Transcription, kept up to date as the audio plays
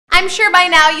I'm sure by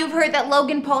now you've heard that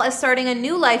Logan Paul is starting a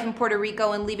new life in Puerto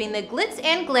Rico and leaving the glitz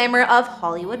and glamour of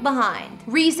Hollywood behind.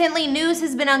 Recently, news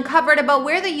has been uncovered about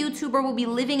where the YouTuber will be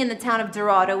living in the town of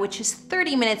Dorado, which is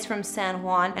 30 minutes from San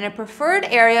Juan and a preferred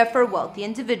area for wealthy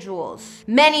individuals.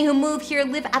 Many who move here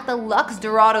live at the luxe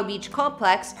Dorado Beach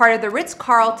complex, part of the Ritz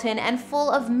Carlton and full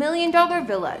of million-dollar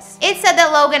villas. It's said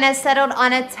that Logan has settled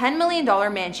on a $10 million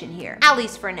mansion here, at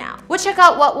least for now. We'll check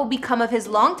out what will become of his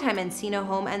longtime Encino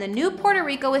home and the new Puerto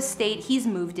Rico estate he's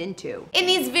moved into. In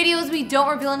these videos, we don't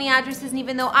reveal any addresses, and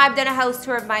even though I've done a house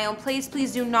tour of my own place,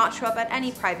 please do not show up at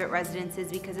any private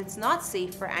residences because it's not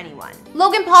safe for anyone.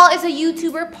 Logan Paul is a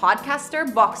YouTuber,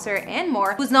 podcaster, boxer, and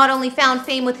more, who's not only found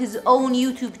fame with his own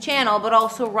YouTube channel, but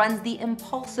also runs the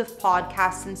Impulsive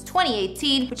podcast since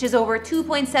 2018, which has over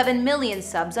 2.7 million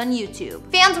subs on YouTube.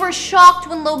 Fans were shocked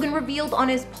when Logan revealed on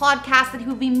his podcast that he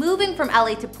would be moving from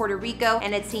LA to Puerto Rico,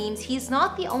 and it seems he's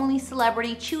not the only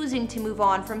celebrity choosing to move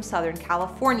on from Southern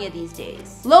California these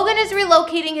days. Logan is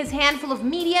relocating his handful of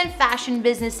media and fashion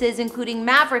businesses, including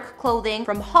Maverick Clothing,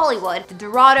 from Hollywood to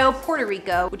Dorado, Puerto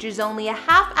Rico, which is only a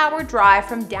half-hour drive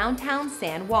from downtown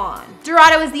San Juan.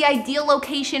 Dorado is the ideal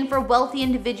location for wealthy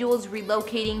individuals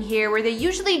relocating here, where they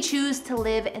usually choose to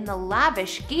live in the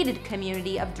lavish gated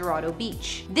community of Dorado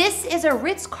Beach. This is a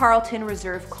Ritz Carlton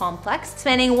Reserve complex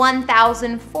spanning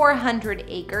 1,400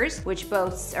 acres, which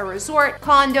boasts a resort,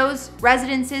 condos,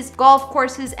 residences, golf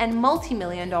courses, and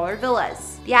multi-million-dollar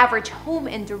villas. The average home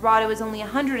in Dorado is only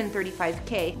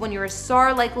 $135K. When you're a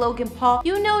star like Logan Paul,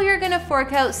 you know you're gonna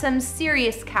fork out some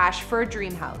serious cash for a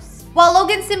dream house. While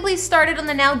Logan simply started on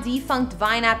the now defunct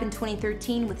Vine app in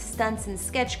 2013 with stunts and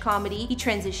sketch comedy, he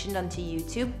transitioned onto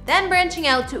YouTube, then branching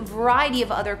out to a variety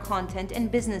of other content and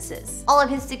businesses. All of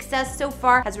his success so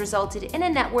far has resulted in a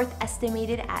net worth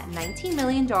estimated at $19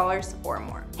 million or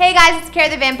more. Hey guys, it's Kara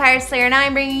the Vampire Slayer, and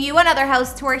I'm bringing you another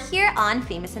house tour here on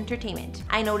Famous Entertainment.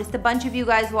 I noticed a bunch of you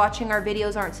guys watching our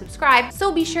videos aren't subscribed, so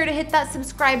be sure to hit that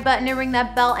subscribe button and ring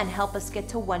that bell and help us get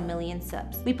to 1 million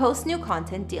subs. We post new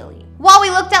content daily. While we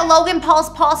looked at Logan Paul's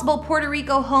possible Puerto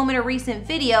Rico home in a recent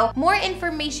video, more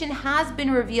information has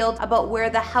been revealed about where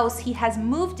the house he has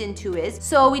moved into is,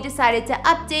 so we decided to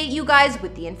update you guys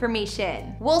with the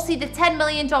information. We'll see the $10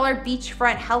 million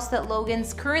beachfront house that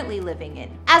Logan's currently living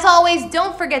in. As always,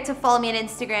 don't forget to follow me on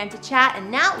Instagram to chat,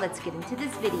 and now let's get into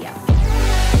this video.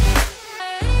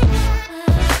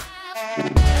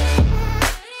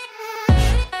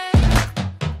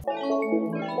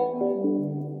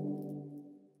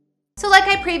 So like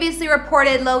I previously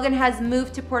reported, Logan has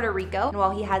moved to Puerto Rico, and while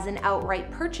he hasn't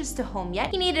outright purchased a home yet,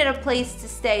 he needed a place to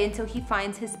stay until he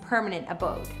finds his permanent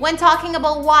abode. When talking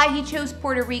about why he chose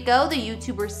Puerto Rico, the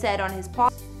YouTuber said on his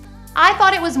podcast, "I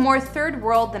thought it was more third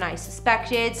world than I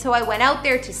suspected, so I went out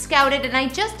there to scout it and I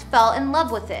just fell in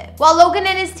love with it." While Logan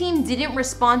and his team didn't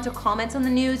respond to comments on the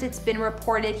news, it's been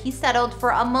reported he settled for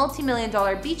a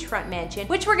multi-million-dollar beachfront mansion,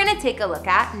 which we're gonna take a look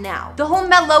at now. The home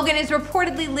that Logan is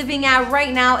reportedly living at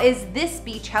right now is this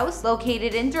beach house,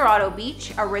 located in Dorado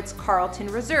Beach, a Ritz Carlton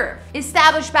reserve.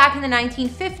 Established back in the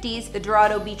 1950s, the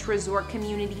Dorado Beach resort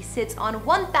community sits on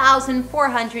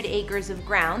 1,400 acres of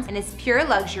ground and is pure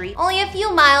luxury, only a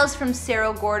few miles from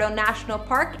Cerro Gordo National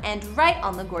Park and right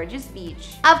on the gorgeous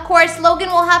beach. Of course, Logan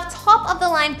will have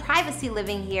top-of-the-line privacy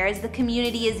living here, as the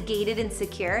community is gated and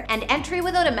secure, and entry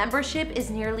without a membership is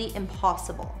nearly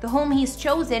impossible. The home he's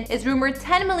chosen is rumored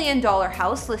 $10 million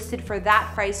house, listed for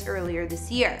that price earlier this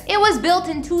year. It was built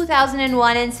in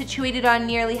 2001 and situated on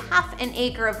nearly half an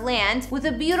acre of land with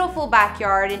a beautiful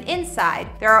backyard, and inside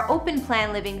there are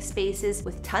open-plan living spaces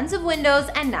with tons of windows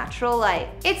and natural light.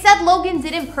 It said Logan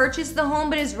didn't purchase the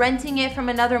home but is renting it from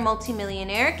another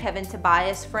multimillionaire, Kevin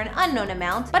Tobias, for an unknown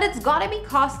amount, but it's gotta be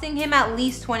costing him at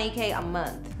least $20K a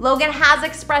month. Logan has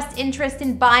expressed interest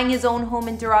in buying his own home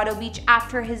in Dorado Beach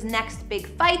after his next big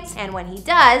fight, and when he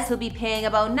does, he'll be paying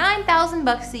about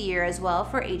 $9,000 a year as well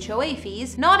for HOA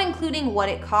fees, not including what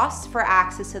it costs for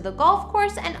access to the golf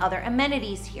course and other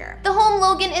amenities here. The home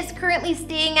Logan is currently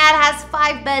staying at has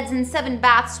 5 beds and 7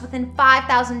 baths within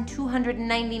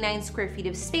 5,299 square feet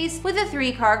of space, with a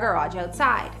 3-car garage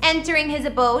outside. Entering his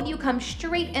abode, you come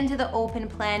straight into the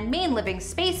open-plan main living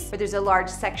space, where there's a large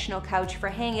sectional couch for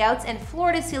hangouts and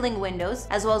floor-to-ceiling windows,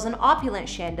 as well as an opulent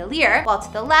chandelier, while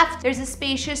to the left, there's a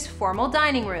spacious formal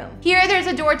dining room. Here, there's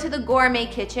a door to the gourmet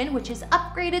kitchen, which is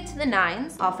upgraded to the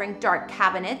nines, offering dark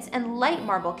cabinets and light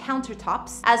marble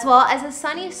countertops, as well as a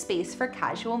sunny space for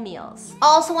casual meals.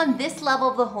 Also on this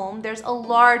level of the home, there's a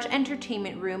large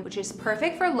entertainment room, which is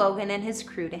perfect for Logan and his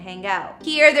crew to hang out.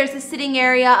 Here, there's a sitting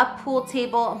area, a pool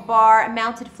table, grill, bar,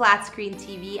 mounted flat screen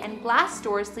TV, and glass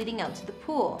doors leading out to the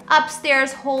pool.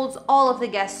 Upstairs holds all of the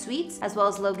guest suites, as well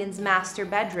as Logan's master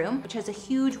bedroom, which has a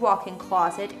huge walk-in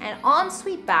closet, and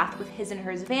ensuite bath with his and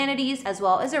hers vanities, as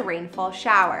well as a rainfall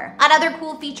shower. Another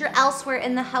cool feature elsewhere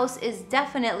in the house is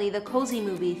definitely the cozy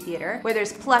movie theater, where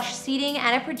there's plush seating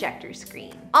and a projector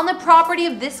screen. On the property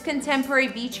of this contemporary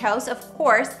beach house, of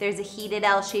course, there's a heated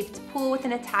L-shaped pool with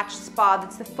an attached spa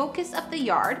that's the focus of the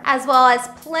yard, as well as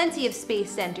plenty of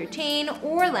space to entertain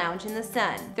or lounge in the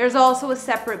sun. There's also a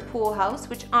separate pool house,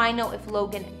 which I know if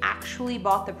Logan actually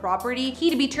bought the property,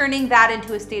 he'd be turning that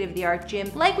into a state-of-the-art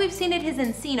gym like we've seen at his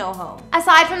Encino home.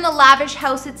 Aside from the lavish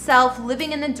house itself,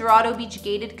 living in the Dorado Beach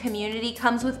gated community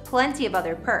comes with plenty of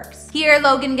other perks. Here,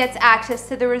 Logan gets access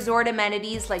to the resort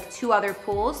amenities like 2 other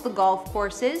pools, the golf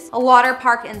courses, a water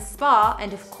park and spa,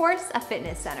 and of course, a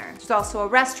fitness center. There's also a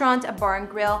restaurant, a bar and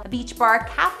grill, a beach bar,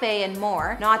 cafe, and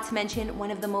more, not to mention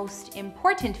one of the most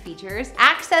important features,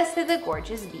 access to the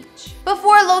gorgeous beach.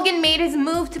 Before Logan made his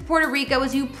move to Puerto Rico,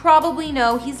 as you probably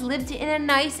know, he's lived in a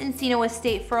nice Encino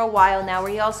estate for a while now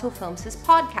where he also films his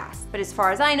podcast. But as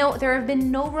far as I know, there have been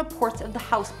no reports of the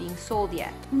house being sold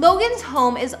yet. Logan's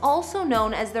home is also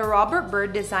known as the Robert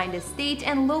Byrd designed estate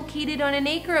and located on an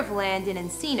acre of land in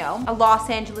Encino, a Los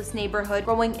Angeles neighborhood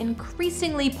growing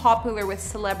increasingly popular with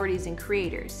celebrities and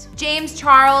creators. James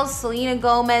Charles, Selena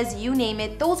Gomez, you name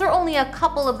it, those are only a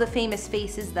couple of the famous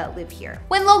faces that live here.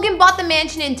 When Logan bought the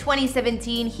mansion in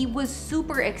 2017, he was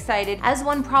super excited, as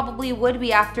one probably would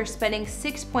be after spending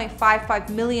 $6.55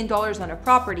 million on a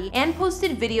property, and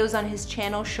posted videos on his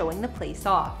channel showing the place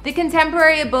off. The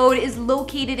contemporary abode is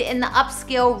located in the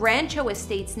upscale Rancho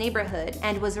Estates neighborhood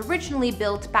and was originally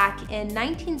built back in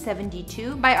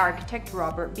 1972 by architect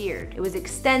Robert Beard. It was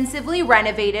extensively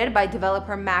renovated by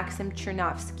developer Maxim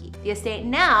Chernovsky. The estate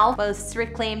now boasts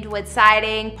reclaimed wood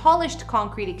siding, polished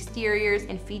concrete exteriors,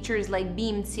 and features like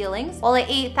beamed ceilings, while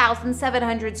the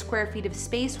 8,700 square feet of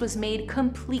space was made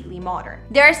completely modern.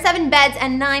 There are 7 beds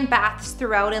and 9 baths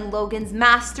throughout, and Logan's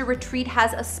master retreat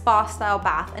has a spa-style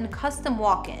bath and custom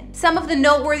walk-in. Some of the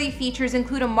noteworthy features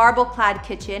include a marble-clad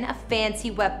kitchen, a fancy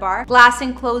wet bar,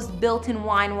 glass-enclosed built-in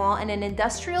wine wall, and an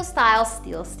industrial-style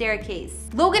steel staircase.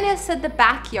 Logan has said the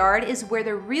backyard is where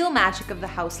the real magic of the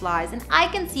house lies, and I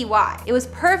can see why. It was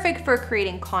perfect for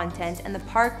creating content, and the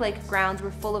park-like grounds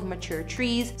were full of mature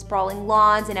trees, sprawling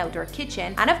lawns, an outdoor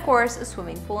kitchen, and of course, a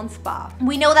swimming pool and spa.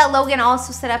 We know that Logan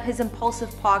also set up his impulsive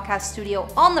podcast studio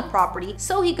on the property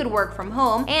so he could work from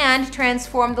home, and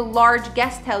transformed the large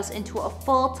guest house into a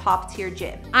full top-tier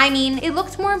gym. I mean, it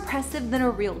looked more impressive than a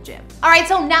real gym. Alright,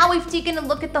 so now we've taken a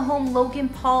look at the home Logan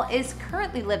Paul is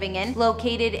currently living in,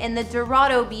 located in the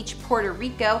Dorado Beach, Puerto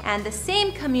Rico, and the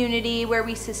same community where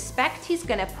we suspect he's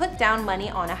gonna put down money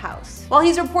on a house. While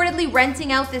he's reportedly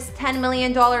renting out this $10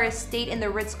 million estate in the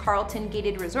Ritz Carlton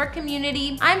gated resort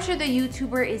community, I'm sure the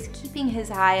YouTuber is keeping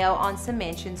his eye out on some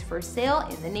mansions for sale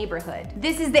in the neighborhood.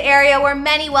 This is the area where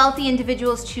many wealthy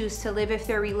individuals choose to live if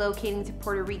they're relocating to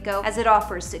Puerto Rico, as it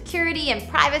offers security and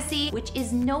privacy, which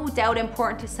is no doubt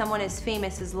important to someone as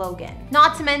famous as Logan.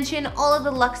 Not to mention all of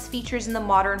the luxe features in the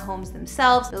modern homes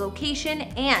themselves, the location,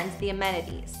 and the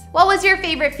amenities. What was your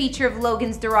favorite feature of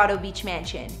Logan's Dorado Beach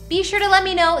mansion? Be sure to let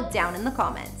me know down in the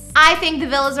comments. I think the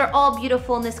villas are all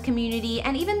beautiful in this community,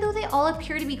 and even though they all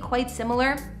appear to be quite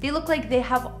similar, they look like they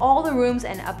have all the rooms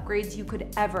and upgrades you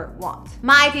could ever want.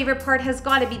 My favorite part has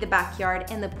got to be the backyard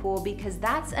and the pool, because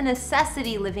that's a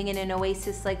necessity living in an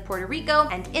oasis like Puerto Rico,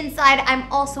 and inside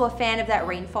I'm also a fan of that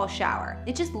rainfall shower.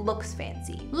 It just looks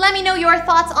fancy. Let me know your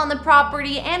thoughts on the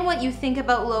property and what you think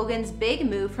about Logan's big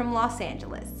move from Los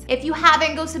Angeles. If you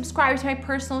haven't, go subscribe to my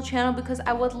personal channel because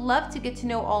I would love to get to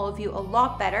know all of you a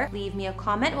lot better. Leave me a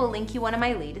comment, we'll link you one of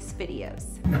my latest videos.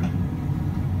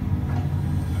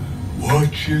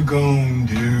 What you gonna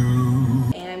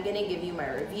do? And I'm gonna give you my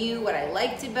review, what I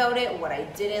liked about it, what I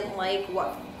didn't like,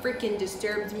 what freaking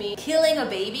disturbed me. Killing a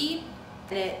baby,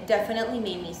 and it definitely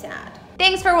made me sad.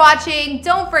 Thanks for watching.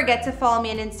 Don't forget to follow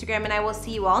me on Instagram, and I will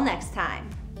see you all next time.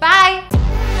 Bye!